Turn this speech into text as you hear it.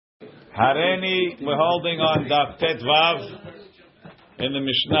Hareni, we're holding on Daf Tet Vav in the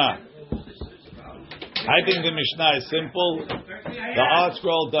Mishnah. I think the Mishnah is simple. The Art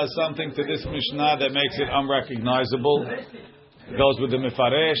Scroll does something to this Mishnah that makes it unrecognizable. It goes with the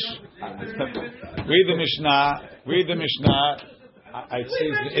Mefaresh. Read the Mishnah.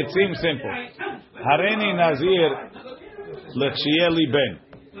 It seems simple. Hareni Nazir L'chiyeli Ben.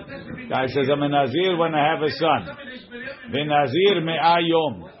 Guy says, I'm a Nazir when I have a son. Ben Nazir Me'a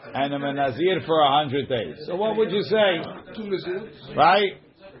Yom. And I'm a Nazir for 100 days. So what would you say? Right?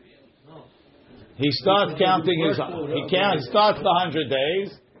 He starts counting he starts the 100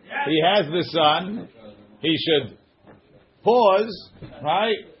 days. He has the son. He should pause,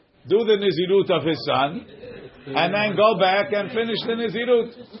 right? Do the Nizirut of his son. And then go back and finish the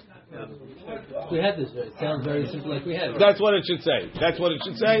Nizirut. We had this. It sounds very simple like we had it. That's what it should say. That's what it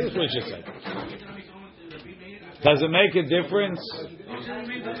should say. Does it make a difference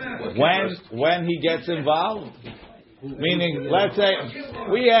when he gets involved? Meaning, let's say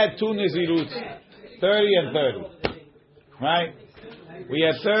we had two Niziruts, 30 and 30. Right? We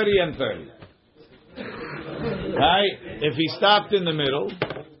had 30 and 30. Right? If he stopped in the middle,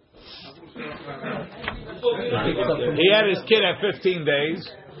 he had his kid at 15 days.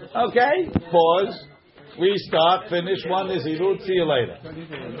 Okay, pause, restart, finish one Nizirut, see you later.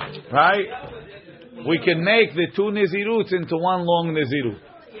 Right? We can make the two Niziruts into one long Nizirut.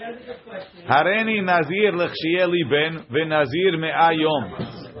 Hareni Nazir l'chshiyeli ben v'Nazir me'a yom.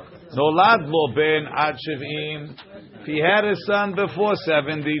 Nolad lo ben ad shiv'im. If he had a son before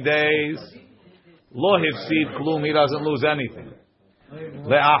 70 days, lo hifsid klum, he doesn't lose anything.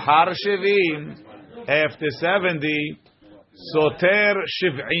 Le'achar shiv'im, after 70, soter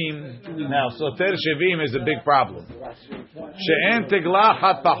shiv'im. Now, soter shiv'im is a big problem. She'en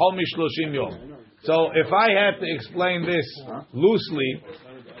teglachat pachol mishloshim yom. So, if I had to explain this loosely,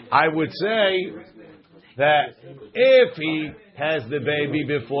 I would say that if he has the baby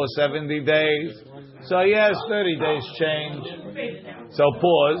before 70 days, so he has 30 days change. So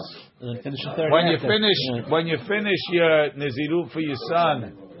pause. When you finish your Nizirut for your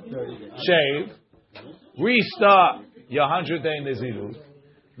son, shave, restart your 100-day Nizirut.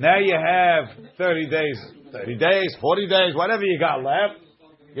 Now you have 30 days, 40 days, whatever you got left.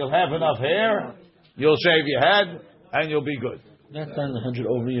 You'll have enough hair. You'll shave your head, and you'll be good. Not starting the 100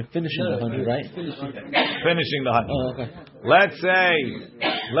 over. You're finishing the 100, right? Finishing the 100. Oh, okay.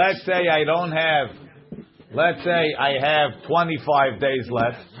 Let's say I don't have. Let's say I have 25 days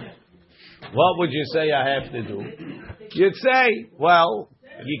left. What would you say I have to do? You'd say, well,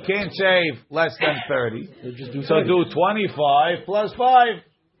 you can't shave less than 30. So do 25 plus 5.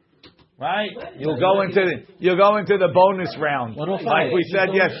 Right? You'll go into the bonus round, like we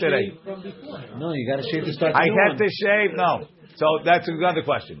said yesterday. No, you got to shave to start. I had to shave. No, so that's another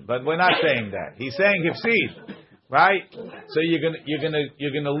question. But we're not saying that. He's saying hifsid, right? So you're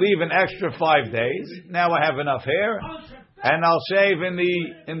gonna leave an extra 5 days. Now I have enough hair, and I'll shave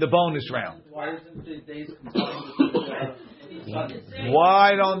in the bonus round.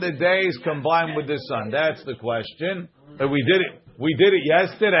 Why don't the days combine with the sun? That's the question. But we did it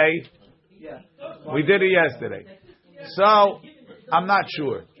yesterday. We did it yesterday. So, I'm not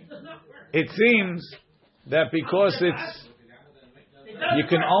sure. It seems that because you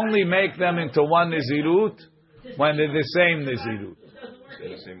can only make them into one Nizirut when they're the same Nizirut.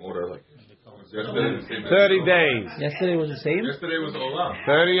 In the same order, like 30 days. Yesterday was the same? Yesterday was Olam.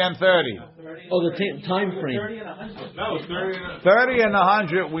 30 and 30. Oh, the time frame. No, 30 and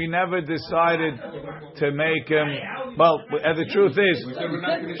 100, we never decided to make them. Well, the truth is,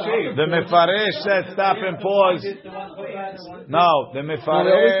 the Mefaresh said stop and pause. No, the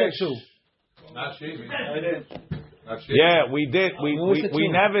Mefaresh. Not shaving. Yeah, we did. We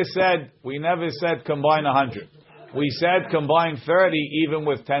never said combine 100. We said combine 30 even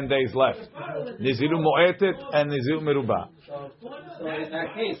with 10 days left. Niziru Mo'etet and Niziru Merubah. So in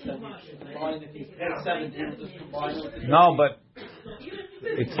that case, then you should combine, if he's at 70, just combine with the No, but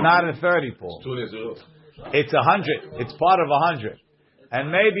it's not a 30, Paul. It's 100. It's part of 100. And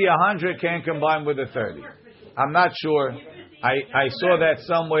maybe 100 can't combine with a 30. I'm not sure. I saw that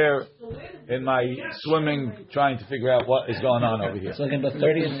somewhere in my swimming, trying to figure out what is going on over here. So again, but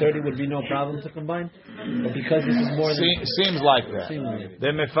 30 and 30 would be no problem to combine? But because this is more than... Seems like that.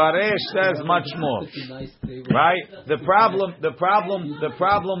 The Mefaresh says much more. Right? The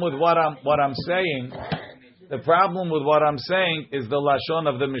problem with what I'm saying, the problem with what I'm saying is the Lashon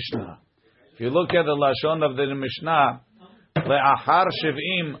of the Mishnah. If you look at the Lashon of the Mishnah, Le'achar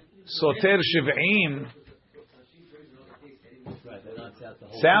shiv'im, soter shiv'im,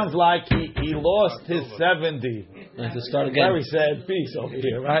 sounds like he lost his 70 I have to start again. Very sad piece over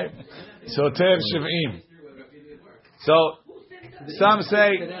here, right? Soter Shiv'im. So some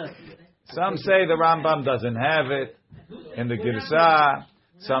say the Rambam doesn't have it in the Girsah.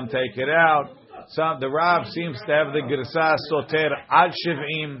 Some take it out. The Rav seems to have the Girsah Soter Ad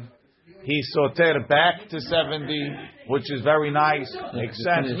Shiv'im. He Soter back to 70, which is very nice. Makes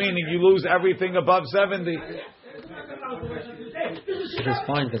sense. Meaning you lose everything above 70. Which is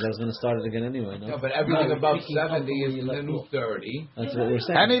fine because I was going to start it again anyway. No, but everything above 70 is the new 30. That's what we're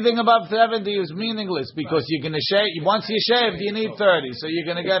saying. Anything above 70 is meaningless because you're going to shave. Once you shaved, you need 30. So you're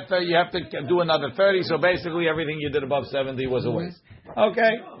going to get 30. You have to do another 30. So basically, everything you did above 70 was a waste.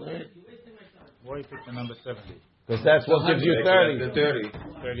 Okay. Why you pick the number 70? Because that's what gives you 30. The 30.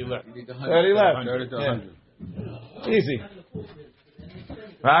 30 left. 30 left. 30 to 100. Yeah. Easy.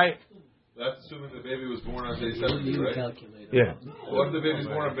 Right? That's assuming the baby was born on day 70, right? Yeah. What if the baby's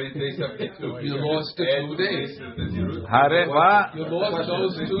born on day 72? You lost the 2 days. What? You lost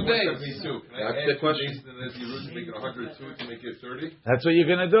those 2 days. That's the question. To make it 102 to make it 30? That's what you're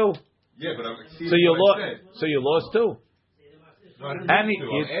going to do. Yeah, but I'm exceeding So you what I said. lost 2. I'm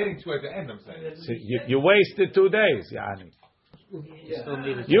adding 2 at the end, I'm saying. So you wasted 2 days, Yani.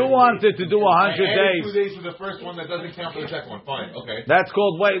 You wanted to do 100 days. 2 days for the first one, that doesn't count for the second one. Fine, okay. That's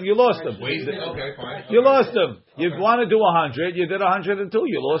called wait. You lost them. Wasted, okay, fine. You lost them. You want to do 100. You did 102.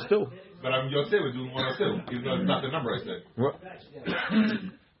 You lost 2. But I'm Yosef, we're doing 102, even though it's not the number I said.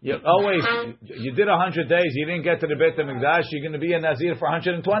 You did 100 days. You didn't get to the Beit HaMikdash. You're going to be a Nazir for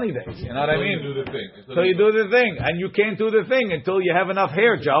 120 days. You know what I mean? You do the thing. So you do the thing, and you can't do the thing until you have enough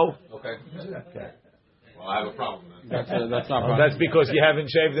hair, Joe. Okay. Well, I have a problem then. That's not Well, that's because you haven't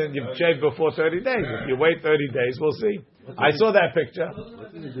shaved. You've shaved before 30 days. If you wait 30 days, we'll see. I saw that picture.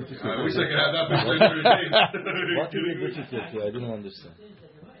 I wish I could have that picture in 30 days. What is the difficulty? I didn't understand.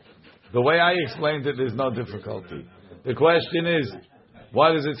 The way I explained it, there's no difficulty. The question is,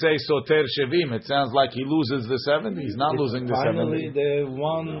 why does it say Soter Shevim? It sounds like he loses the 70. He's not losing the 70. Finally, the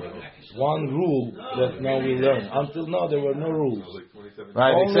one rule that now we learn. Until now, there were no rules.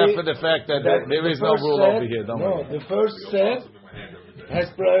 Right, Only except for the fact that there is no rule over here. Don't worry. The first set has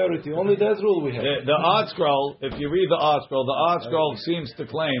priority. Only that rule we have. The Art Scroll, if you read the Art Scroll seems to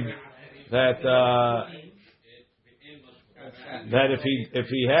claim that if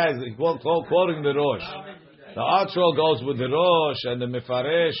he has, quoting the Rosh, the Art Scroll goes with the Rosh and the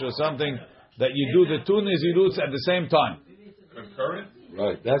Mefaresh or something, that you do the two Niziruts at the same time. Concurrent?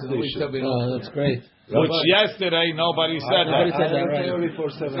 Right, that's the issue. Oh, that's great. Which yesterday nobody said Nobody that. said that, right? Theory for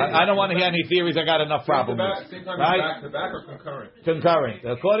 7. I don't want to hear any theories. I got enough problems. Same time Right? back to back or concurrent? Concurrent.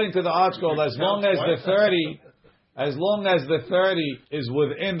 According to the Art Scroll, as long as the 30 is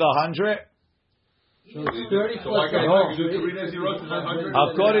within the 100. So it's 30 So like I No. you do 3 Nezirot and 100?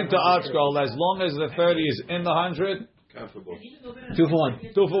 According to Art Scroll, as long as the 30 is in the 100, Comfortable. 2 for 1.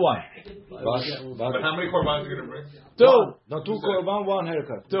 2 for 1. But how many korbanos are you going to bring? 2. No, 2 korban, 1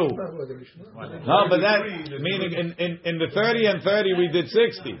 haircut. 2. No, but that meaning in the 30 and 30 we did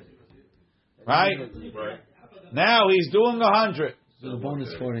 60, right? Right. Now he's doing 100, The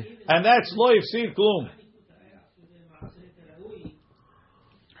bonus 40. and that's lo yifsid klum.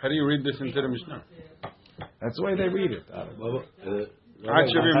 How do you read this into the Mishnah? That's the way they read it. עד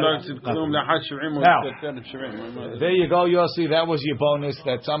 70 לא יפסיד כלום, לאחד 70 הוא יפסיד 70. There you go, Yossi. That was your bonus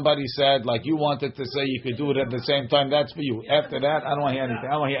that somebody said, like you wanted to say you could do it at the same time. That's for you. After that, I don't want to hear anything.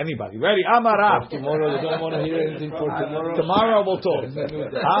 I don't want to hear anybody. Ready? Amar Rav. Tomorrow, you don't want to hear anything for tomorrow? Tomorrow we'll talk.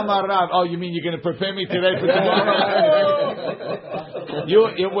 Amar Rav. Oh, you mean you're going to prepare me today for tomorrow?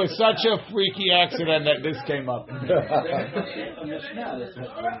 It was such a freaky accident that this came up.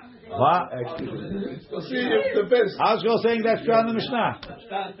 What? See if the best. I was just saying that's from the Mishnah.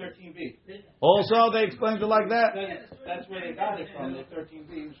 Mishnah 13b. Also, they explained it like that. That's where they got it from, the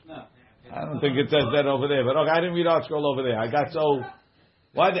 13b Mishnah. I don't think it says that over there, but okay, I didn't read Art Scroll over there. I got so.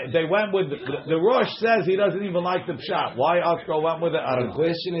 Why they went with the Rosh says he doesn't even like the pshat. Why Art Scroll went with it? I don't The know.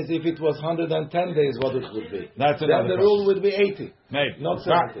 question is if it was 110 days, what it would be. That's Then another the rule would be 80. Maybe. Not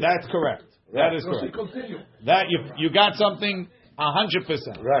 70. That's correct. That is correct. That you got something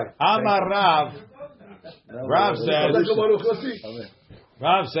 100%. Right. Amar Rav.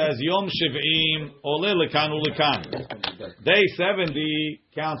 Rav says Yom Shiv'im Ole Lekan Ulekan. Day 70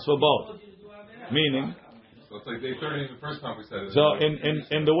 counts for both. Meaning. So it's like day 30 the first time we said it. So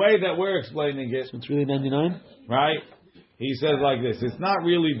in the way that we're explaining it, It's really 99? right? He says like this: it's not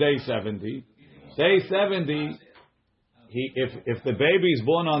really day 70. Day 70. If the baby is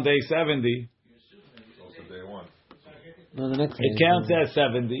born on day 70, It's also day 1. No, the next it day. counts as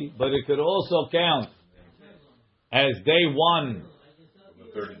 70, but it could also count as day 1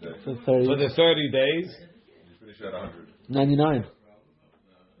 The 30 days. For 30. for the 30 days, finish at 100. 99.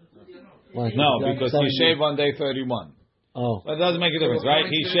 Why? No, because 70. he shaved on day 31. Oh. That doesn't make a difference, right?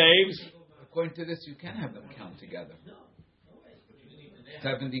 He shaves. According to this, you can have them count together.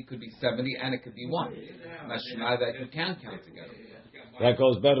 70 could be 70 and it could be 1. Mashma that you can count together. That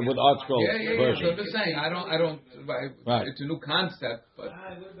goes better with Archgold's Yeah. version. So I'm just saying, I don't. Right. It's a new concept, but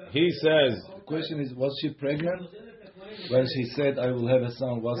He says, The question is, was she pregnant? When she said, "I will have a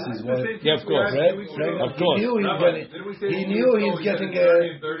son," was his wife? yeah, of course. Pregnant? Of course. He knew he's getting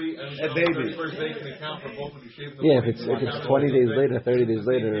a baby. Yeah, if it's 20 days later, 30 days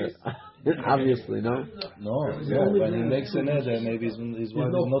later, obviously, no? No, when he makes an neder, maybe his wife is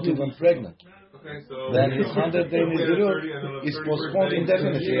not even pregnant. Then his 100-day nizirut is postponed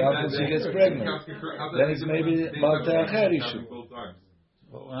indefinitely until she gets pregnant. Then it's maybe about a hair issue.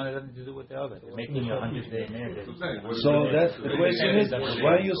 Well, it has nothing to do with the other. Making a 100-day neder. So that the question is,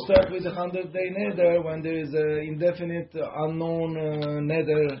 why you start with a 100-day neder when there is an indefinite, unknown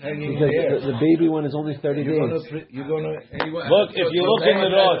neder hanging in the air? Because the baby one is only 30 days. You're gonna Look, if you look in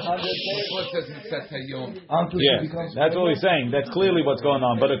the Rosh. what says it says Hayom? until she Yeah, becomes that's what he's saying. That's clearly what's going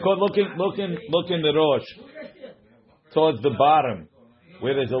on. But look in the Rosh towards the bottom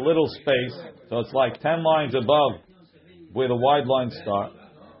where there's a little space. So it's like 10 lines above where the wide lines start.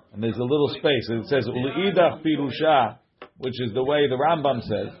 And there's a little space. And it says, U'le'idach pirusha, which is the way the Rambam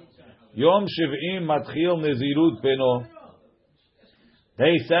says, Yom Shiv'im matchil nezirut beno.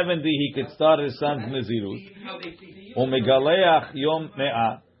 Day 70, he could start his son's nezirut. U'megaleach yom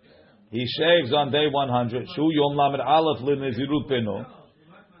me'ah. He shaves on day 100. Shu yom lamed aleph le'nezirut beno.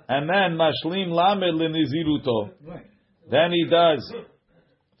 And then mashlim lamed le'neziruto. Then he does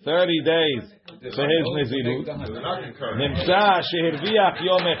 30 days for his nezirut. Nimsha sheherviach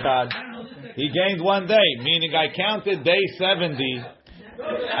yom echad. He gained 1 day, meaning I counted day 70.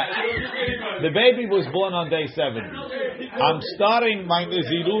 The baby was born on day 70. I'm starting my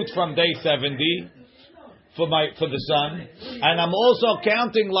nezirut from day 70 for the son, and I'm also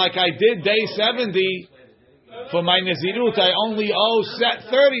counting like I did day 70 for my nezirut. I only owe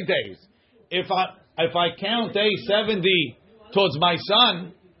 30 days. If I count day 70 towards my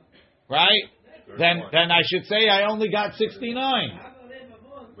son, right? Then I should say I only got 69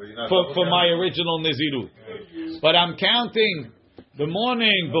 for my original nezirut. But I'm counting the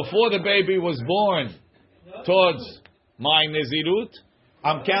morning before the baby was born towards my nezirut.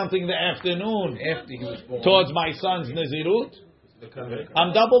 I'm counting the afternoon After he was born. towards my son's nezirut.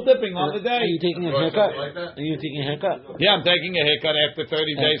 I'm double dipping on the Are day. you taking a haircut? Are you taking a haircut? Yeah, I'm taking a haircut after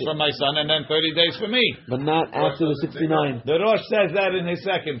 30 days for my son and then 30 days for me. But not after the 69. The Rosh says that in his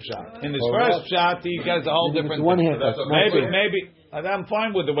second shot. In his first shot, he gets a whole It's different one thing. haircut. Maybe. I'm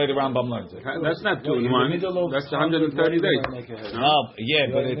fine with the way the Rambam learns it. That's not 2 in 1. That's 130 days. No, yeah,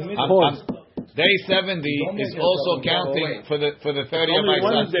 but it's day 70 is also counting for the 30 of my Only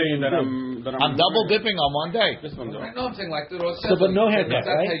 1 son. day that I'm double dipping on 1 day. This one though. No, I'm saying like the Rosh So, but no haircut, That's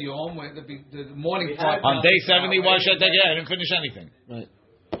right? Hayom, where the morning part. On day 70, why should I take it? I didn't finish anything. Right.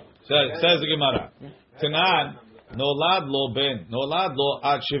 Says the Gemara. Tanan, nolad lo ben, nolad lo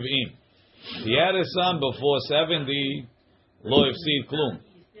ad shiv'im. He had a son before 70, lo ifsid klum.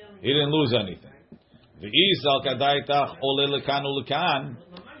 He didn't lose anything. V'is al kadaitach ole lekan ulekan.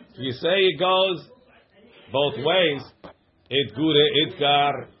 You say it goes both ways. It gure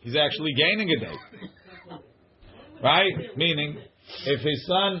itkar. He's actually gaining a day, right? Meaning, if his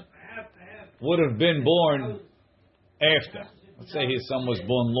son would have been born after, let's say his son was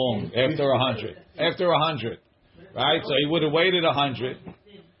born long after 100, right? So he would have waited 100,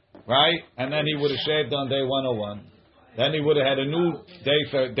 right? And then he would have shaved on day 101. Then he would have had a new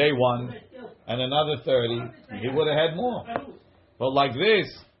day 1, and another 30. He would have had more. But like this,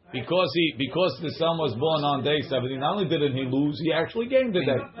 because the son was born on day 70, not only didn't he lose, he actually gained the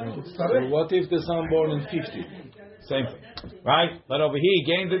day. So what if the son born in 50? Same thing, right? But over here, he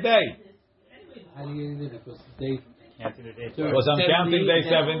gained the day. How do you get it? Because they. Because I'm counting day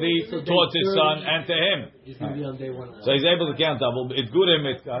 70 towards his son and to him. He's going to be on day 1. So he's able to count double. It's good in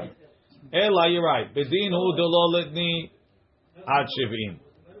mitzvah. Ela, you're right. Bedin hu delolitni ad shivim.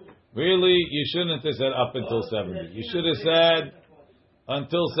 Really, you shouldn't have said up until 70. You should have said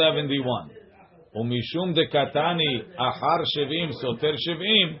until 71. Umishum de katani achar shivim soter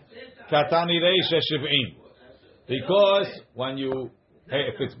shivim katani reisha shivim. Because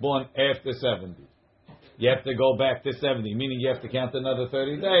if it's born after 70, you have to go back to 70, meaning you have to count another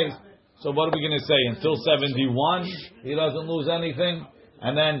 30 days. So what are we going to say? Until 71, he doesn't lose anything,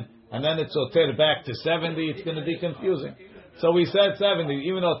 and then it's soter back to 70. It's going to be confusing. So we said 70,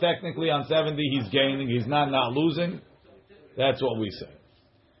 even though technically on 70 he's gaining, he's not losing. That's what we say.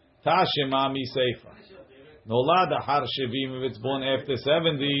 Tashimami seifa. Nolad Ahar Shivim, if it's born after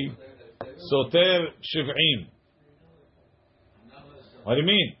 70, Soter Shivim. What do you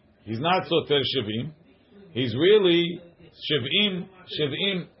mean? He's not Soter Shivim. He's really Shivim,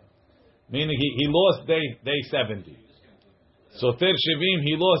 meaning he lost day 70. Soter Shivim,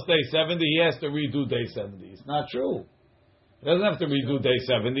 he lost day 70, he has to redo day 70. It's not true. He doesn't have to redo day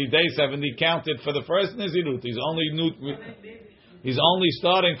 70. Day 70 counted for the first Nizirut. He's only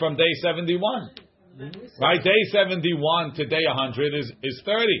starting from day 71. Right? Day 71 to day 100 is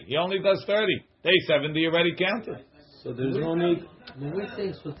 30. He only does 30. Day 70 already counted. So there's no need. When we're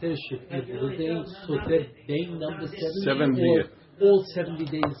saying Soter Shivim, we're saying Soter day number 70 70. or all 70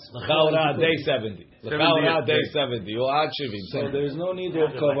 days? L'chaura day 70. L'chaura day 70. Or ad shivim. So there's no need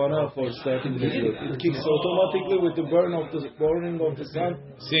of kavanah for starting this. It kicks automatically with the burning of the sun.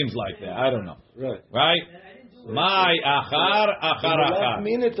 Seems like that. I don't know. Right. My achar. The last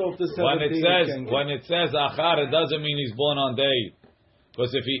minute of the 70. When it says achar, it doesn't mean he's born on day.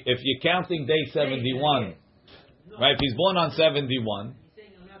 Because if you're counting day 71, right? If he's born on 71,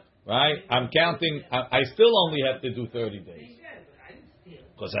 right? I'm counting. I still only have to do 30 days.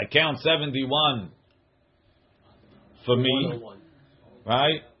 Because I count 71 for me,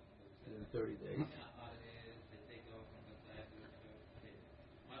 right? 30 days.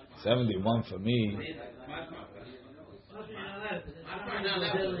 71 for me.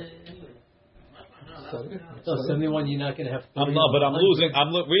 So 71, you're not going to have. But I'm losing.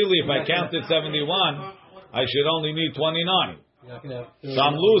 Really, if I counted 71, I should only need 29. So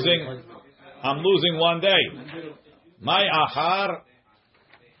I'm losing 1 day. My achar.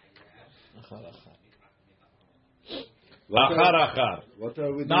 Achar. What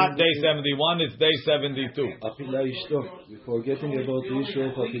are we doing? Not day 71, it's day 72. Apila ishto. We're forgetting about the issue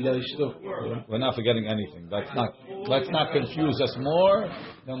of apila ishto. We're not forgetting anything. Let's not confuse us more,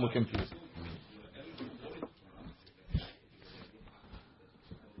 then we're confused.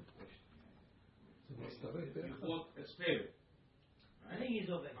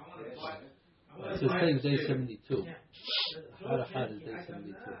 So it's saying day 72. Harachar is day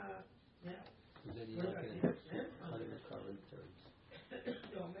 72. Then you're not going to have current terms.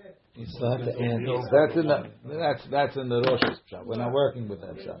 You still have to end. That's in the Rosh's shop. We're not working with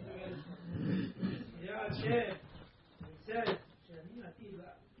that shop.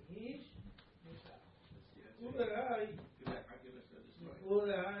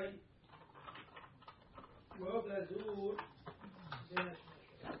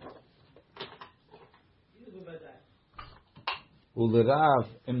 Ulerav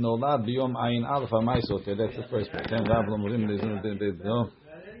im nolad biyom ayin alfa maisote. That's the first part. Then Rav Lomurim no.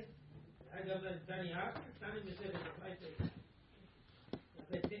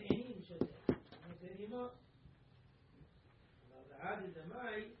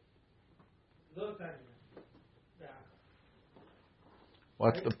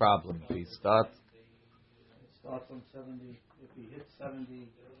 What's the problem? If he starts on 70. If he hits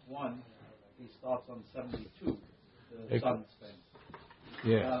 71, he starts on 72. The sun's thing.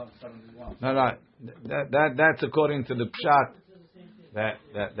 Yeah. 71. No. That's according to the pshat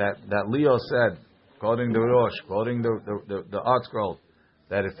that Leo said, quoting the Rosh, quoting the Art Scroll,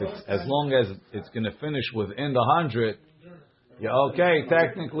 that if it's as long as it's going to finish within the 100, yeah, okay.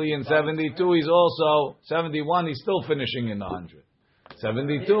 Technically, in 72, he's also 71. He's still finishing in the 100.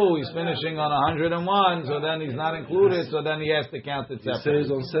 72, he's finishing on 101, so then he's not included, so then he has to count it separately. It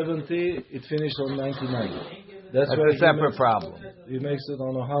says on 70, it finished on 99. That's a separate problem. He makes it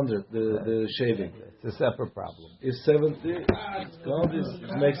on 100, the shaving. It's a separate problem. It's 70, it's gone,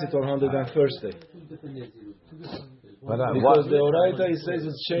 it makes it on 101st day. Because the Oraita, he says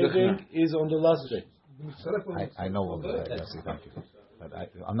it's shaving is on the last day. I know all that, Yossi, thank you. But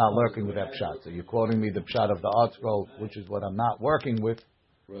I'm not working with that pshat. So you're quoting me the pshat of the Art Scroll, which is what I'm not working with.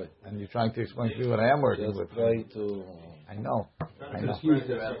 Right. And you're trying to explain to me what I am working with. I know.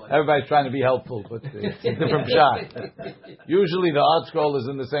 Everybody's trying to be helpful, but it's a different pshat. Usually the Art Scroll is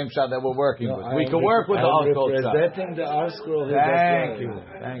in the same pshat that we're working with. We can work with the Art Scroll pshat. Representing the Art Scroll. Thank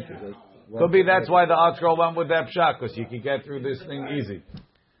you. Could be that's why the Art Scroll went with that pshat, because you can get through this thing easy.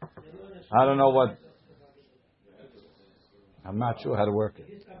 I don't know what. I'm not sure how to work it.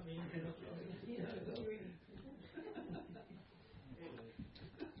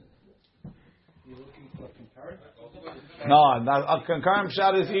 No, a concurrent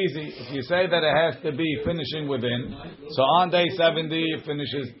shot is easy. If you say that it has to be finishing within, so on day 70 it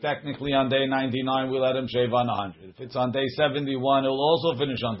finishes technically on day 99, we let him shave on 100. If it's on day 71, it'll also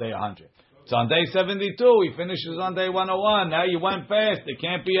finish on day 100. If it's on day 72, he finishes on day 101. Now you went fast. It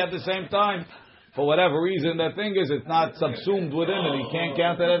can't be at the same time. For whatever reason, the thing is, it's not subsumed within it. He can't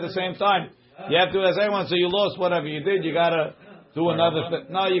count it at the same time. You have to ask everyone. So you lost whatever you did. You gotta do another.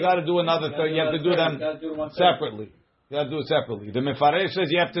 No, you gotta do another 30. You have to do them separately. You have to do it separately. The Mefaresh says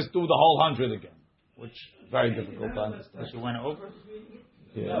you have to do the whole 100 again, which is very difficult to understand. You went over?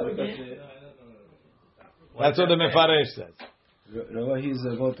 Yeah. That's what the Mefaresh says. Rabbi, he's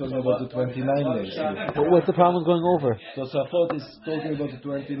talking about the 29 days. But what's the problem with going over? So Safot is talking about the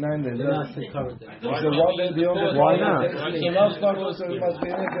 29 days. Not the current day. Is the one day beyond the Why not? So now Safot says it must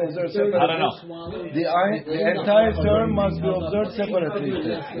be in it. I don't know. The entire term must be observed separately,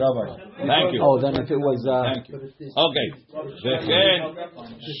 Rabbi. Thank you. Oh, then if it was... Thank you. Okay. The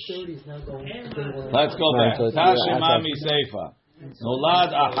 30 is now going to day one. Let's go back. so it's- Tashimami Seifa.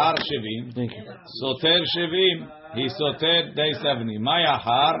 Nolad Ahar Shivim. Soter Shivim. He soter day 70. My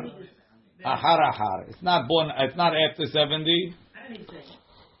Ahar. Ahar. It's not born. It's not after 70.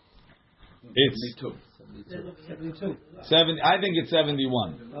 It's 72. 70. I think it's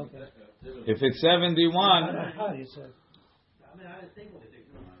 71. Okay. If it's 71,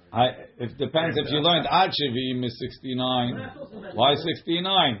 it depends. If you learned Ad Shivim is 69. Why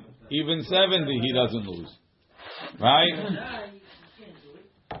 69? Even 70 he doesn't lose. Right?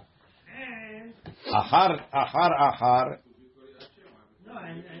 Ahar.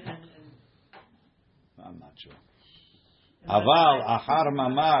 I'm not sure. Aval Ahar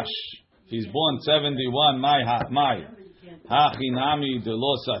Mamash. He's born 71. My Hachinami de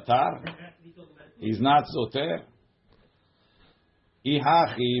lo Satar. He's not Soter.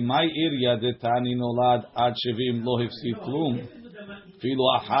 Ihachi my irya de Tani Nolad Ad Shivim lo hifsid klum. Filo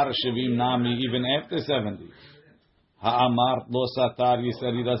Ahar Shivim Nami even after 70. Ha'amar lo Satar. You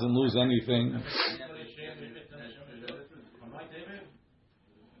said he doesn't lose anything.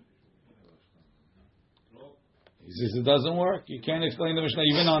 He says it doesn't work. You can't explain the Mishnah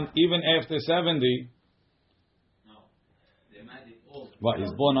even after 70. But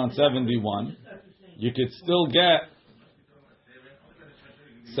he's born on 71. You could still get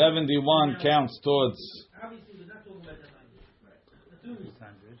 71 counts towards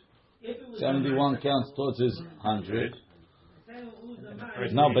 71 counts towards his 100.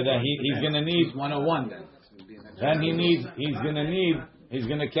 No, but then he's going to need 101 then. Then he's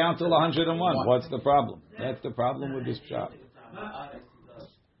going to count till 101. What's the problem? That's the problem with this shop.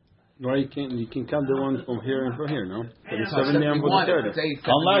 Well, you can count the ones from here and from here, no? For the 70 and for the 30.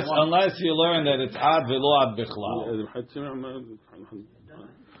 Unless you learn that it's ad velo ad bichlal.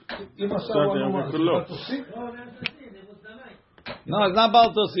 No, it's not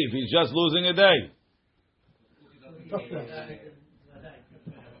Baal Tosif. He's just losing a day.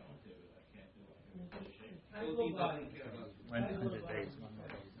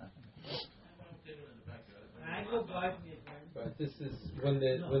 Right, this is when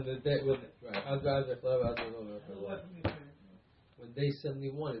day when day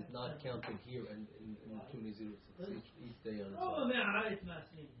 71 is not counted here and in Tunisia. Each day on its own.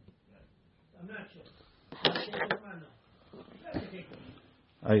 I'm not sure.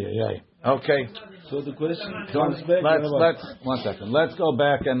 Okay. So the question comes back. Let's 1 second. Let's go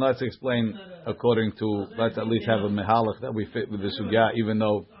back and let's explain according to. Let's at least have a mehalach that we fit with the sugya, even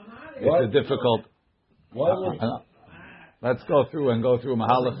though it's a difficult. Let's go through a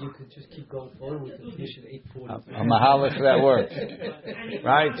mahalach. You could just keep going forward. We can finish at 8:40. A mahalach that works,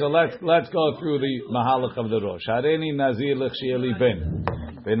 right? So let's go through the mahalach of the rosh. Hareni nazir l'chshieli ben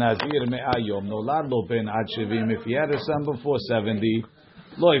benazir me'ayom nolad lo ben ad shivim. If he had a son before 70,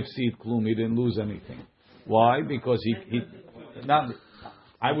 lo ifsid klum. He didn't lose anything. Why? Because he not.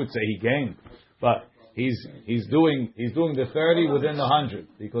 I would say he gained, but he's doing the 30 within the 100,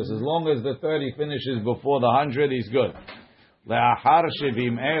 because as long as the 30 finishes before the 100, he's good. Le'achar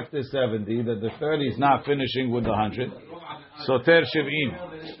shivim, after 70, that the 30 is not finishing with the 100. Soter shivim,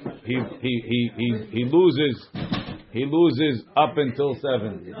 he loses up until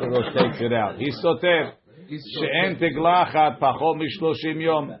 70. The Rosh takes it out. He's soter. She'en teglachat pachot mishloshim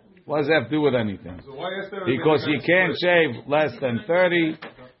yom. What does that have to do with anything? Because he can't shave less than 30,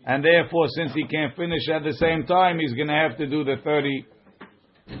 and therefore, since he can't finish at the same time, he's going to have to do the 30,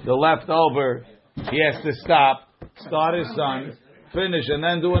 the leftover. He has to start his son, finish, and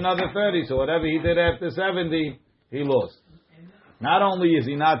then do another 30. So whatever he did after 70, he lost. Not only is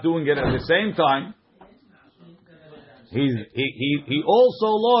he not doing it at the same time, he also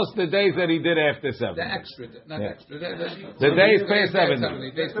lost the days that he did after 70. The extra, not extra. The days past 70.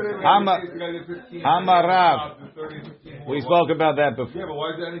 Amarav. We spoke about that before. Yeah, but why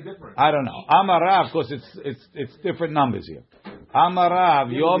is that any different? I don't know. Amarav, because it's different numbers here.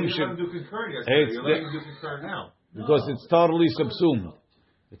 Amarav Yom You Shim. let him do concurrent yesterday. You're letting him do concurrent now. Because it's totally subsumed.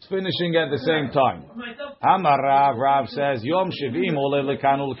 It's finishing at the same time. Amar Rav says, Yom Shivim ole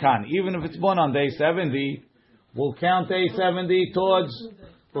lekan ulkan. Even if it's born on day 70, we'll count day 70 towards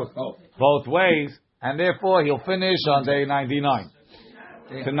both ways, and therefore he'll finish on day 99.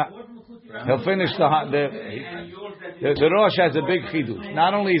 He'll finish the Rosh has a big chidush.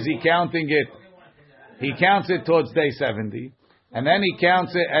 Not only is he counting it, he counts it towards day 70, and then he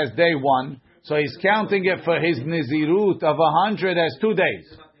counts it as day 1. So he's counting it for his Nizirut of 100 as 2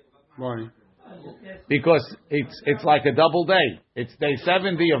 days. Why? Because it's like a double day. It's day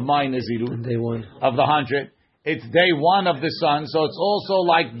 70 of my Nizirut. Day 1. Of the 100. It's day 1 of the sun, so it's also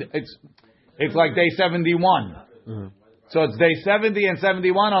like, it's like day 71. Mm-hmm. So it's day 70 and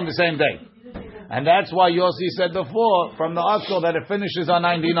 71 on the same day. And that's why Yossi said before, from the Atzkol, that it finishes on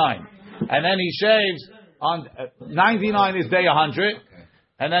 99. And then he shaves on, 99 is day 100.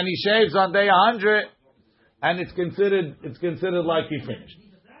 And then he shaves on day 100, and it's considered like he finished.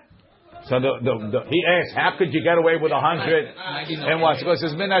 So he asked, how could you get away with 100? And what? Because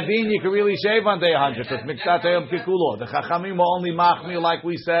it's minadin, you can really shave on day 100. Because miktat hayom kikulo. The chachamim will only machmi, like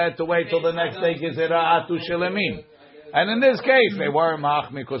we said, to wait till the next day gezerah atu shelemim. And in this case, they weren't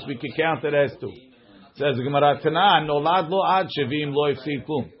machmi because we could count it as 2. Says the Gemara Tanan, nolad lo ad shevim lo ifsid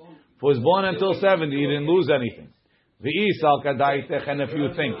klum. If he was born until 70, he didn't lose anything. V'isal kadaitech, and if you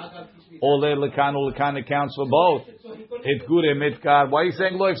think ole lekan ulekan accounts for both, it gure mitkar. Why are you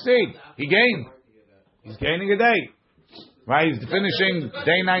saying lo ifsid? He gained. He's gaining a day, right? He's finishing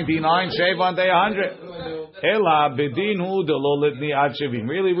day 99, shave on day 100. Ela bedinu de lo litni ad shevim.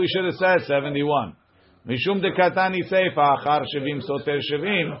 Really, we should have said 71. Mishum de katani seifa achar shevim soter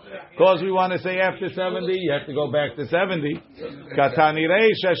shevim. Because we want to say after 70, you have to go back to 70. Katani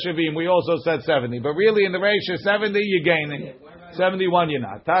reisha shevim. We also said 70, but really in the reisha 70 you're gaining, 71 you're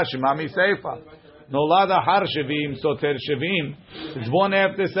not. Tashimami seifa. Nolada har shevim soter shevim. It's born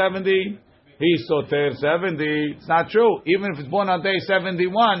after 70. He's soter 70. It's not true. Even if it's born on day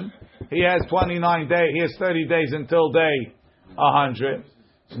 71, he has 29 days. He has 30 days until day 100.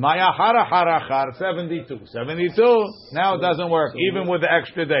 Maya hara hara har 72. 72. Now it doesn't work, even with the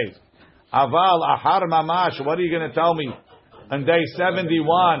extra days. Aval ahar mamash. What are you going to tell me? On day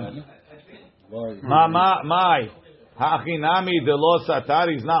 71. Mama mai hachinami de lo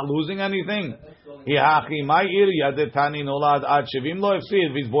satar. He's not losing anything. He hachi mai irya de tani nolad ad shevim lo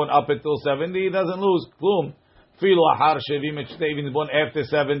ifsid. If he's born up until 70, he doesn't lose. Klum. Filo ahar shevim. It's born after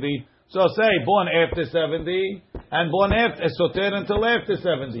 70. So say born after 70 and born after soter until after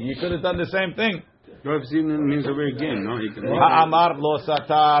 70. You could have done the same thing. Lo ifsid means over again, no? Ha'amar lo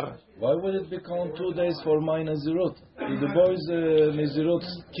satar. Why would it become 2 days for my Nazirut? If the boy's Nazirut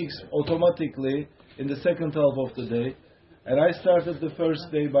kicks automatically in the second half of the day, and I started the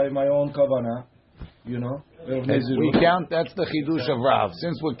first day by my own kavanah, you know, we count. That's the chidush of Rav.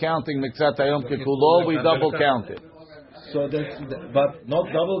 Since we're counting miktzat hayom kekulo, we double count it. So that's, but not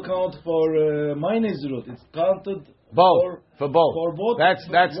double count for my Nazirut. It's counted both for both. For both.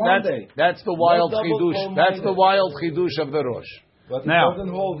 That's one day. That's the wild chidush. That's the wild chidush of the Rosh. But now, it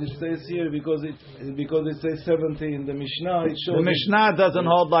doesn't hold. It says here because it says 70 in the Mishnah. It shows the Mishnah doesn't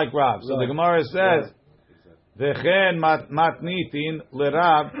hold like Rav. So the Gemara says, "V'chen matnitin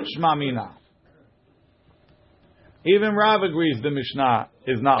lerav shmamina." Even Rav agrees the Mishnah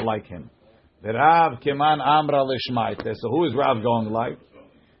is not like him. The Rav keman amra lishmaite. So who is Rav going like?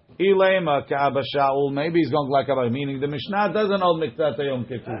 Ilema ka'Abba Shaul. Maybe he's going like Abba, meaning the Mishnah doesn't hold miktzat hayom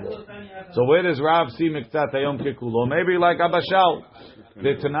kekulo. So where does Rav see miktzat hayom kekulo? Maybe like Abba Shaul.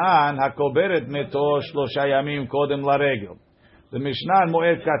 V'tanan hakoberet meto shlosha yamim kodem laregel. The Mishnah in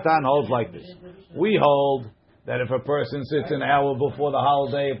Moed Katan holds like this. We hold that if a person sits an hour before the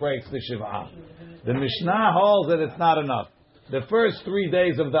holiday, it breaks the Shiv'ah. The Mishnah holds that it's not enough. The first 3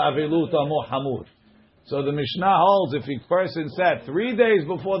 days of the Avilut are more hamur. So the Mishnah holds if a person sat 3 days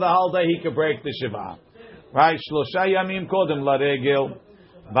before the holiday, he could break the Shiv'ah. Right? Shlosha yamim kodem laregel,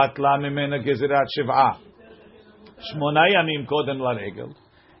 batla mimena gezerat Shiv'ah. Shmona yamim kodem laregel.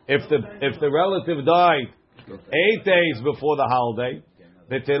 If the relative died 8 days before the holiday,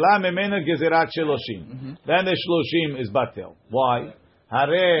 betela mimena gezerat sheloshim. Then the shloshim is batel. Why?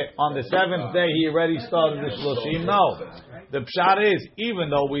 Hare, on the 7th day he already started the shloshim. No. The pshat is, even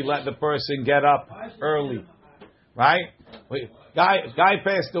though we let the person get up early, right? Guy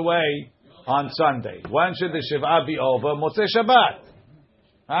passed away on Sunday. When should the Shiv'ah be over? Motzei Shabbat.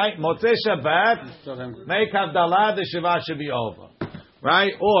 Right? Motzei Shabbat, make Havdalah, the Shiv'ah should be over.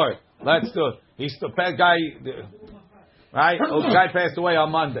 Right? Or, let's do it. He's the guy, right? Guy passed away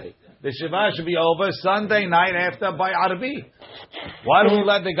on Monday. The Shiv'ah should be over Sunday night after by Arbi. Why do we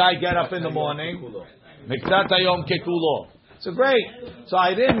let the guy get up in the morning? Miktzat hayom kekulo. So great. So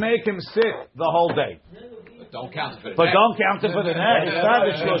I didn't make him sit the whole day. Don't count it for the But next. don't count it for the next. It's not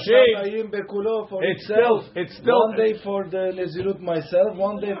the shloshim. It's still 1 day for the Nezirut myself,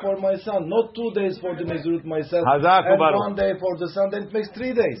 1 day for my son. Not 2 days for the Nezirut myself, Hazak and ubaruch. 1 day for the son. Then it makes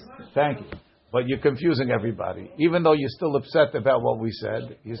 3 days. Thank you. But you're confusing everybody. Even though you're still upset about what we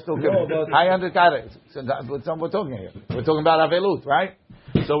said, you're still confused. I understand it. So that's what we're talking here. We're talking about Avelut, right?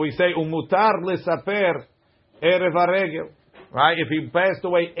 So we say, Umutar l'saper erev haregel. Right? If he passed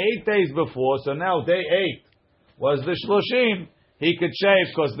away 8 days before, so now day 8 was the shloshim, he could shave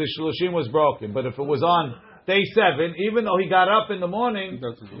because the shloshim was broken. But if it was on day 7, even though he got up in the morning,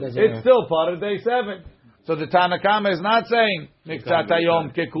 it's still part of day 7. So the Tanakama is not saying miktzat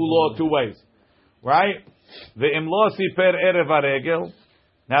hayom kekulo 2 ways. Right? The imlosi per erev haregel.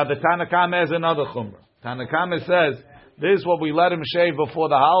 Now the Tanakama has another chumrah. Tanakama says, this is what we let him shave before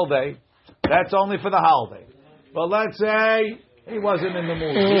the holiday. That's only for the holiday. But let's say he wasn't in the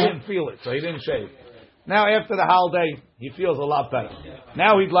mood. He didn't feel it, so he didn't shave. Now after the holiday, he feels a lot better.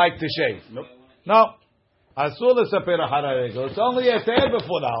 Now he'd like to shave. No. Asur l'saper haregel. It's only a day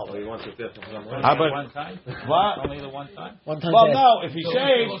before the holiday. One time? What? Only the one time? Well, no. If he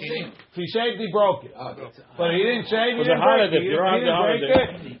shaved, he broke it. But he didn't shave. He didn't break it. He didn't break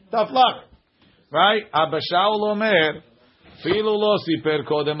it. Tough luck, right? Abba Shaul Omer, filu lo siper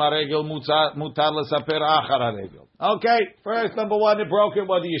kodem haregel mutar l'saper achar haregel. Okay, first number one, it broke it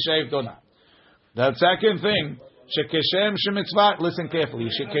whether you shaved or not. The second thing, shekeshem shemitzvat. Listen carefully.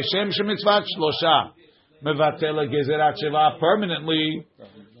 Shekeshem shemitzvat shlosha. Mevatel gezerat shiva permanently.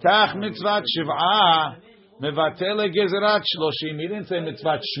 Kach mitzvat shiva mevatel gezerat shloshim. He didn't say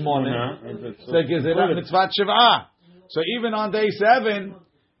mitzvat shmone. Say gezerat mitzvat shiva. So even on day 7,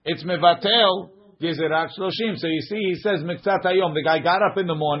 it's mevatel gezerat shloshim. So you see, he says mitzvat hayom. The guy got up in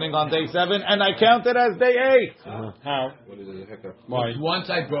the morning on day 7, and I counted as day 8. How? Why?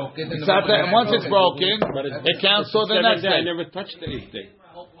 Once I broke it, Once it's broken, it counts for the next day. I never touched the 8th day.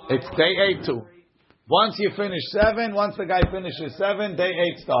 It's day 8 too. Once you finish 7, once the guy finishes 7, day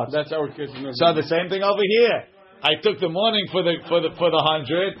 8 starts. That's our case. So the same thing over here. I took the morning for the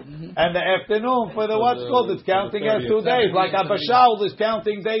 100, and the afternoon for the what's called. It's counting as 2 days. Like Abba Shaul is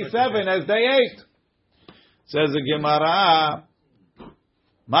counting day 7 as day 8. Says the Gemara,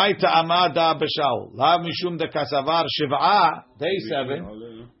 "My ta'amada Abba Shaul lav mishum de kasavar shiv'a day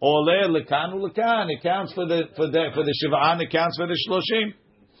 7 ole lekan ulekan." It counts for the shiv'a, and it counts for the shloshim.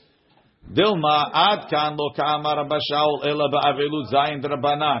 Dilma ad kan lo ka'amar Abba Shaul ela ba'avelut zayin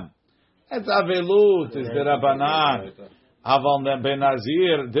drabanan. It's avelut is the Rabbanan. Aval ben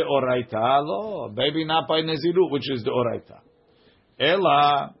Nazir de oraita lo. Maybe not by Nazirut, which is the oraita.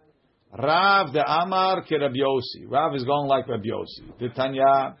 Ela Rav de Amar ke Rabbi Yossi. Rav is going like Rabbi Yossi. The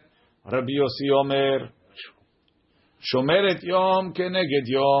Tanya Rabbi Yossi Omer Shomeret Yom keneged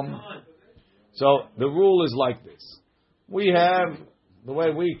Yom. So the rule is like this. We have the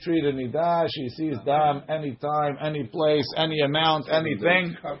way we treat a nidah. She sees dam anytime, any place, any amount,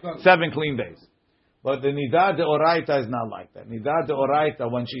 anything. 7 clean days. But the nidah de oraita is not like that. Nidah de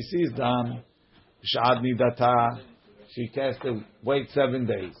oraita, when she sees dam, shad nidata, she has to wait 7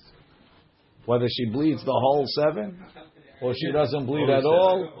 days. Whether she bleeds the whole 7 or she doesn't bleed at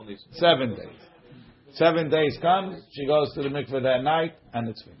all, 7 days. 7 days comes, she goes to the mikveh that night, and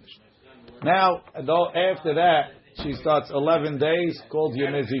it's finished. Now, though after that, she starts 11 days called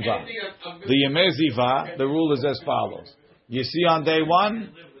Yemei Ziva. The Yemei Ziva, the rule is as follows. You see on day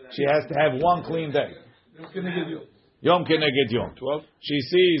 1, she has to have 1 clean day. Yom keneged Yom. 12. She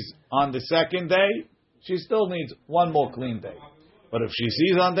sees on the 2nd day, she still needs 1 more clean day. But if she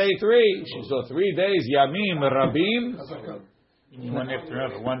sees on day 3, she saw 3 days, Yamim, Rabim. One after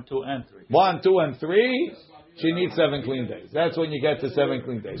another, 1, 2, and 3. 1, 2, and 3. She needs 7 clean days. That's when you get to 7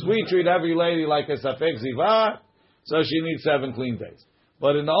 clean days. We treat every lady like a Safek Ziva, so she needs 7 clean days.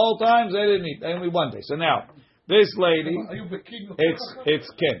 But in the old times, they didn't need only 1 day. So now, this lady, it's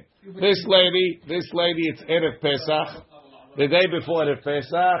Ken. This lady, it's Erev Pesach. The day before Erev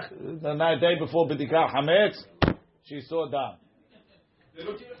Pesach, the day before B'dikah Hametz, she saw dam.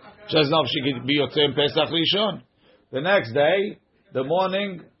 She doesn't know if she could be Yotzei Pesach Rishon. The next day, the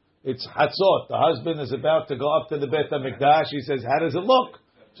morning, it's Hatzot. The husband is about to go up to the Beit HaMikdash. He says, how does it look?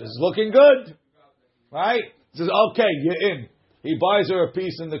 She says, looking good. Right? He says, okay, you're in. He buys her a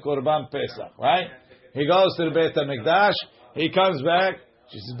piece in the Korban Pesach. Right? He goes to the Beit HaMikdash. He comes back.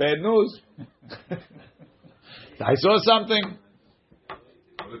 She says, bad news. I saw something.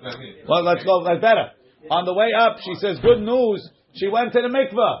 What does that mean? Well, let's go. That's better. On the way up, she says, good news. She went to the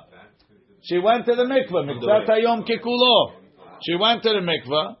mikveh. She went to the mikveh. Mikveh Hayom Kikulo. She went to the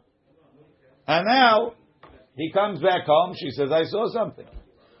mikveh. And now, He comes back home. She says, I saw something.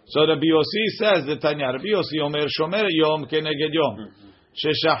 So Rabbi Yossi says, the Tanya, Rabbi Yossi Omer Shomer Yom Keneged Yom.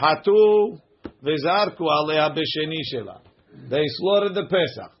 Sheshahatu v'zarku aleha b'sheni shela. They slaughtered the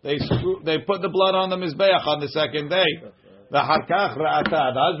Pesach. They put the blood on the Mizbeach on the second day. V'harkach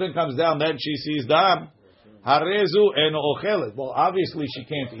ra'ata. The husband comes down, then she sees dam. Harezu en ochelet. Well, obviously she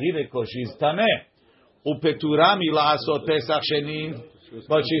can't eat it because she's tameh. Upetura mila'asot Pesach sheni.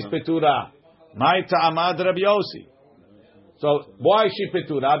 But she's petura. My ta'amad Rabbi Yossi. So why is she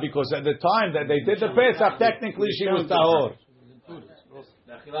petura? Because at the time that they did the Pesach, technically she was tahor.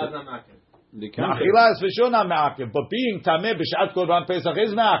 Achila is for sure not me'akiv, but being tameh b'shat korban Pesach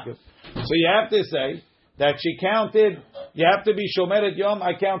is me'akiv. So you have to say that she counted. You have to be shomeret yom.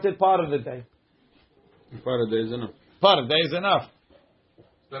 I counted part of the day. Part of the day is enough. Part of the day is enough.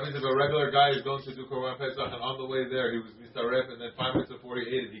 That means if a regular guy is going to do korban Pesach and on the way there he was misaref and then 5 minutes before he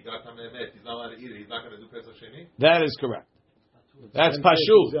ate it he got tameh met. He's not allowed to eat it. He's not going to do Pesach sheni. That is correct. That's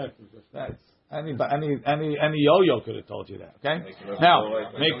pashut. That's any yo-yo could have told you that. Okay. Now,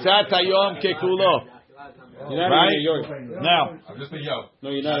 miktzat hayom kekulo. Right now, I'm just a yo. No,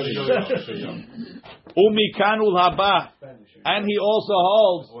 you're not a yo. Umikanul haba, and he also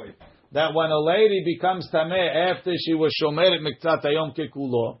holds that when a lady becomes tameh after she was shomeret miktzat hayom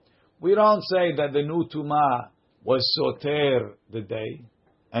kekulo, we don't say that the new tumah was soter the day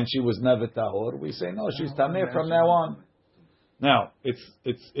and she was never tahor. We say no, she's tameh from now on. Now,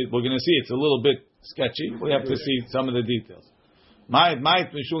 we're going to see it's a little bit sketchy. We have to see some of the details. Now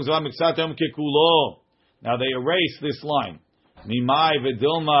they erase this line. Mimai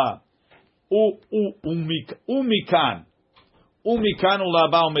v'dilma umikan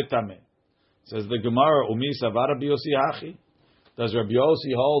ulaba umetame. Says the Gemara, umi savar Rabbi Yossi hachi. Does Rabbi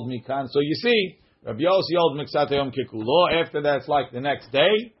Yossi hold mikan? So you see, Rabbi Yossi holds miksat hayom kekulo. After that, it's like the next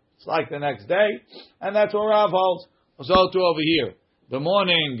day. And that's what Rav holds. So too over here, the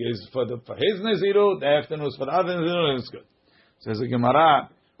morning is for his Nezirut, the afternoon is for the other Nezirut, it's good. Says the Gemara,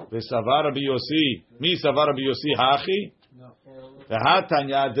 V'savar Rabbi Yossi, mi savar Rabbi Yossi hachi,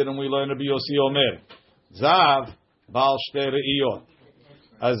 v'hatanya didn't we learn Rabbi Yossi Omer, Zav bal shte re'iyot,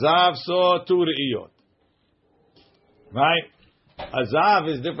 a Zav saw 2 re'iyot, right? A Zav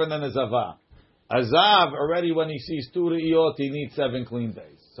is different than a Zavah. A Zav already when he sees 2 re'iyot, he needs 7 clean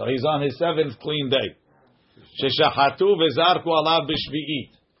days. So he's on his 7th clean day. Sheshachatu v'zarku alav b'shvi'it.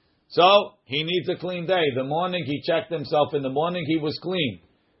 So he needs a clean day. The morning he checked himself. In the morning he was clean.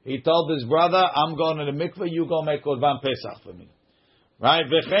 He told his brother, "I'm going to the mikveh. You go make korban pesach for me." Right?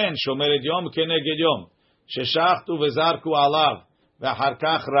 V'chen shomeret yom keneged yom. Sheshachtu v'zarku alav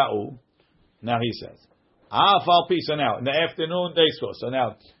v'harkach ra'u. Now he says, "Afal pi." So now in the afternoon they saw. So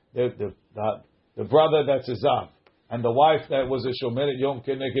now the brother that's a zav and the wife that was a shomeret yom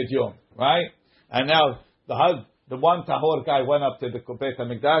keneged yom. Right? And now the one tahor guy went up to the Beit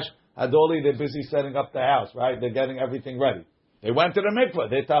HaMikdash. Hadoli, they're busy setting up the house, right? They're getting everything ready. They went to the mikveh,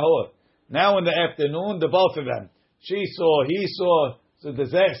 they're tahor. Now in the afternoon, the both of them, she saw, he saw, it's a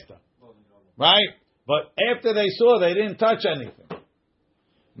disaster. Right? But after they saw, they didn't touch anything.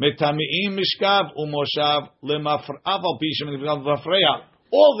 Metami'im mishkav umoshav lemafrav pishim v'afreya.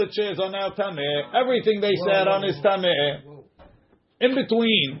 All the chairs are now tameh. Everything they sat on is tameh. In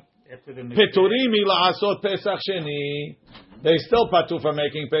between, Peturimi la'asot Pesach Sheni. They still patu for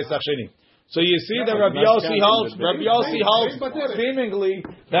making Pesach Sheni. So you see that Rabbi Yossi holds seemingly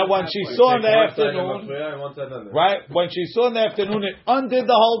that when she saw in the afternoon, right? When she saw in the afternoon, it undid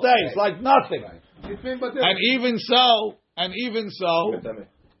the whole day. It's like nothing. And even so,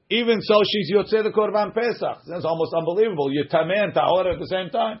 she's Yotzei the Korban Pesach. That's almost unbelievable. You're Tameh and Tahor at the same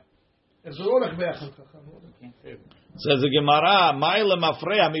time. Says the Gemara, Ma'ila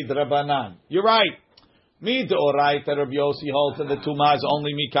mafreya midrabanan. You're right. Midoraita Rabbi Yossi holds that the Tumah is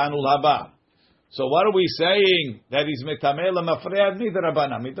only mikanul haba. So what are we saying? That he's mitameh mafreya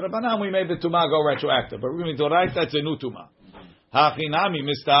midrabanan. Midrabanan we made the Tumah go retroactive, but midoraita that's a new Tumah. Hachinami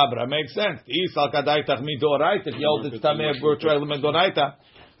mistabra makes sense. Isal kadaitach midoraita. If you hold it's tameh virtual midoraita,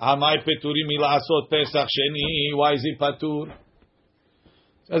 amai peturim ila'asot pesach sheni. Why is he patur?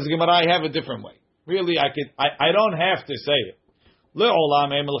 Says the Gemara, I have a different way. Really, I don't have to say it.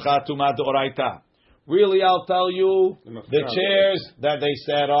 Really, I'll tell you, the chairs that they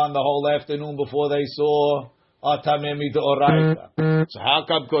sat on the whole afternoon before they saw are tamemi d'oraita. So how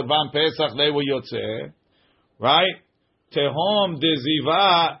come Korban Pesach they were yotzeh? Right? Tehom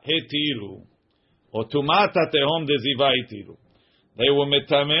deziva hetiru. Or tumata tehom deziva hetiru. They were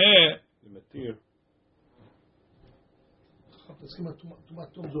metameh.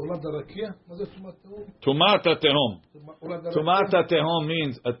 Tumat tehom. Tumat tehom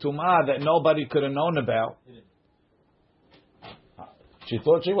means a tumah that nobody could have known about. She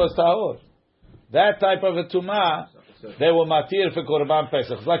thought she was tahor. That type of a tumah, they were matir for korban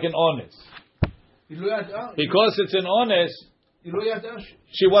pesach. It's like an honest. Because it's an honest,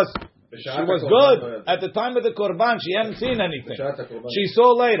 she was good at the time of the korban. She hadn't seen anything. She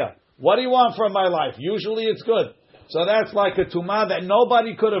saw later. What do you want from my life? Usually it's good. So that's like a tumah that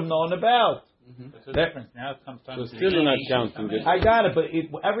nobody could have known about. Now it comes time to still not counting it. I got it, but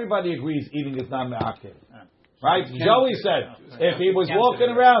everybody agrees eating is not me'akev. Right? Joey said if he was walking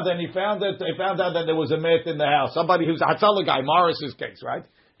around and he found out that there was a myth in the house, somebody who's Hatzalah guy, Morris's case, right?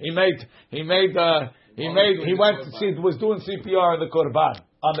 He went to see, was doing CPR on the korban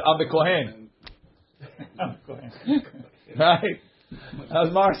on the kohen. Right? That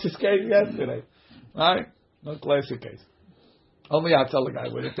was Morris's case yesterday. Right? No classic case. Only Hatzalah guy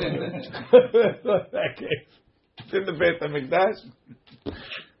would have done that case. It's in the Beit HaMikdash.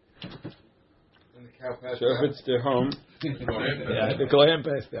 So if it's the home, yeah, the kohen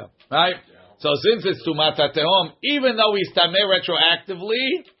passed out, right? So since it's tumat tehom, even though he's tameh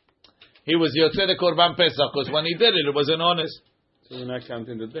retroactively, he was yotzei the korban pesach because when he did it, it was an honest. So we're not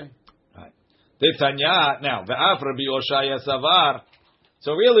counting the day. Right. Tanya now ve'af Rabbi Yoshaya savar.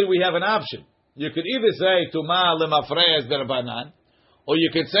 So really, we have an option. You could either say tuma lemafreya as derabanan, or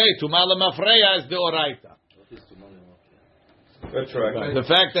you could say tuma lemafreya as deoraita. The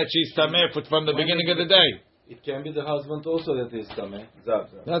fact that she's tameh from the beginning of the day. It can be the husband also that is tameh.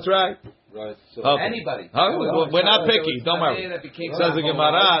 That's right. Right. So Anybody. We're not picky. Don't worry. Says the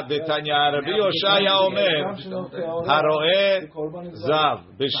Gemara, the Tanya Rabbi Yoshaya Omer, Haroeh Zav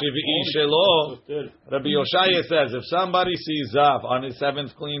b'shivii shelo. Rabbi Yoshaya says if somebody sees Zav on his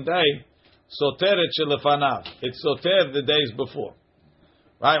seventh clean day, soter et shelefanav. It's soter the days before,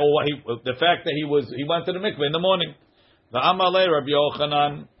 right? Or the fact that he went to the mikveh in the morning. The Amalei Rabbi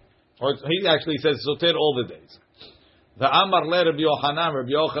Yochanan, or he actually says soter all the days. The Amar le Rabbi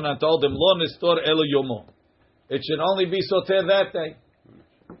Yochanan told him, Lo nistor elu yomo. It should only be soter that day.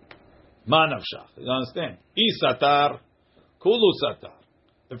 Ma nafshach. You understand? I satar, kulu satar.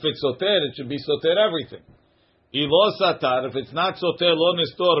 If it's soter, it should be soter everything. I lo satar, if it's not soter, lo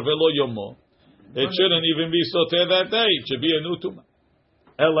nistor velo yomo. It shouldn't even be soter that day. It should be a new tumah.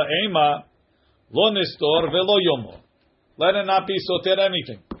 Ela ema, lo nistor velo yomo. Let it not be soter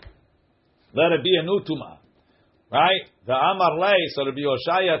anything. Let it be a new tumah. Right? The Amar Lei, so Rabbi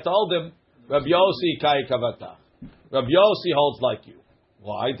Yoshaya told him, Rabbi Yossi kai kavata. Rabbi Yossi holds like you.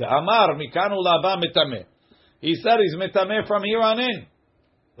 Why? The Amar mikanu laba mitameh. He said he's mitameh from here on in.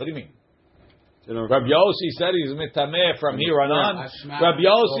 What do you mean? Rabbi Yossi said he's mitameh from here on. Rabbi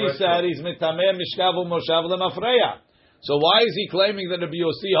Yossi said he's mitameh mishkav u'moshav lemafreya. So why is he claiming that Rabbi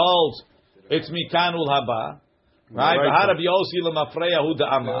Yossi holds it's mikanu haba? Right? Rabbi Yossi lemafreya hu the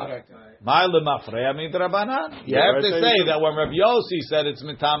Amar. My lemafreya means Rabbanan. You have to say that when Rabbi Yossi said it's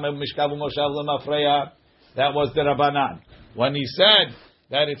mitameh mishkav u'moshav lemafreya, that was the Rabbanan. When he said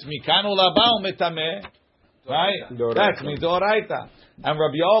that it's mikanu laba mitameh, right? That's midoraita. And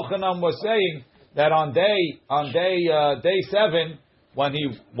Rabbi Yochanan was saying that on day 7, when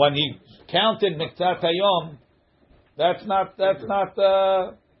he counted miktzat hayom, that's not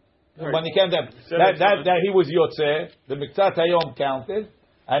when he counted that he was yotzeh, the miktzat hayom counted.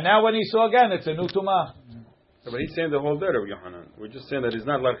 And now when he saw again, it's a new tumah. But he's saying the whole day, Rabbi Yochanan. We're just saying that it's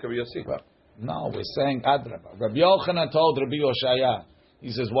not like Rabbi Yossi. No, we're saying Adrabah. Rabbi Yochanan told Rabbi Yoshaya,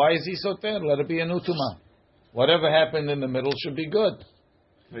 he says, why is he so fair? Let it be a new tumah. Whatever happened in the middle should be good.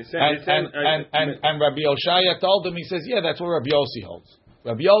 And Rabbi Yoshaya told him, he says, yeah, that's what Rabbi Yossi holds.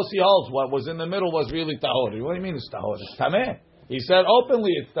 Rabbi Yossi holds what was in the middle was really tahor. What do you mean it's tahor? It's tameh. He said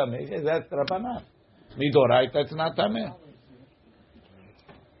openly it's tameh. He says, that's Rabbanan. Midoraita, that's not tameh.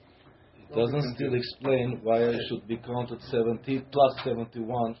 Doesn't still explain why I should be counted 70 plus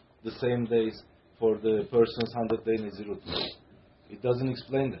 71 the same days for the person's 100-day Nezirut. It doesn't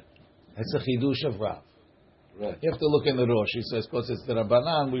explain that. It's a chidush of Rav. Right. You have to look in the Rosh. He says, because it's the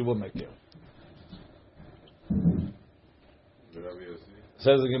Rabbanan, we will make it.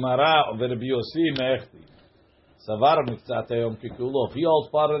 Says the Gemara, Rabbi Yossi me'echti. Savar miktzat hayom kikulo. If he holds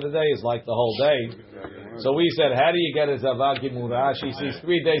part of the day, it's like the whole day. So we said, how do you get a zavar gimura? She sees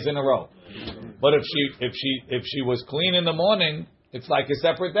 3 days in a row. But if she was clean in the morning, it's like a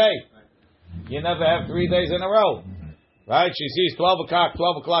separate day. You never have 3 days in a row, right? She sees 12 o'clock.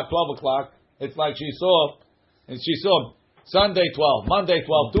 It's like she saw Sunday 12, Monday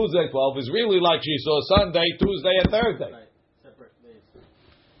 12, Tuesday 12. Is really like she saw Sunday, Tuesday, and Thursday. Separate days.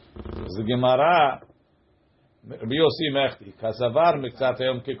 The Gemara, Rabbi Yossi Mechti, Kasavar Miktzat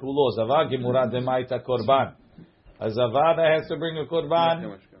Hayom Kekulo, Zavar Gemura Demaita Korban. A Zavar that has to bring a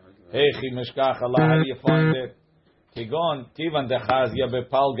Korban. Hechi Meshkach Allah, how do you find it? Kigon, Tivan Dechazia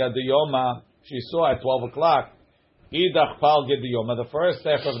Bepalga Diyoma, she saw at 12 o'clock. Idach Palga Diyoma, the first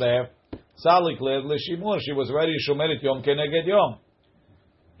step of there, Salik Led Lishimur, she was ready to Shomerit Yom Keneged Yom.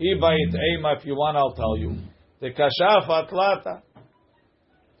 Ibayit Eima, if you want, I'll tell you. The Kashafa Tlata.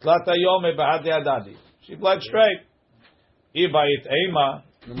 Tlata Yome Bahadi Adadi. She bled straight. Ibayit Eima,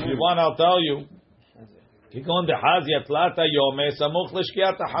 if you want, I'll tell you. Kigon Dechazia Tlata Yome, Samuch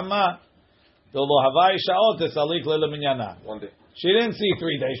Lishkiat Hama. One day. She didn't see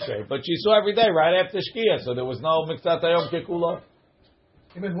 3 days straight, but she saw every day right after Shkia, so there was no Miktzat Hayom Kekula.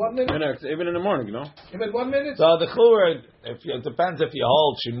 Even 1 minute? Even in the morning, you know? Even 1 minute? So the Chur, it depends if you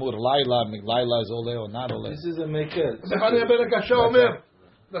hold Shimur Laila, Laila is Ole or not Ole. This is a Mekel.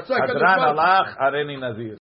 Adran Alach, Areni Nazir.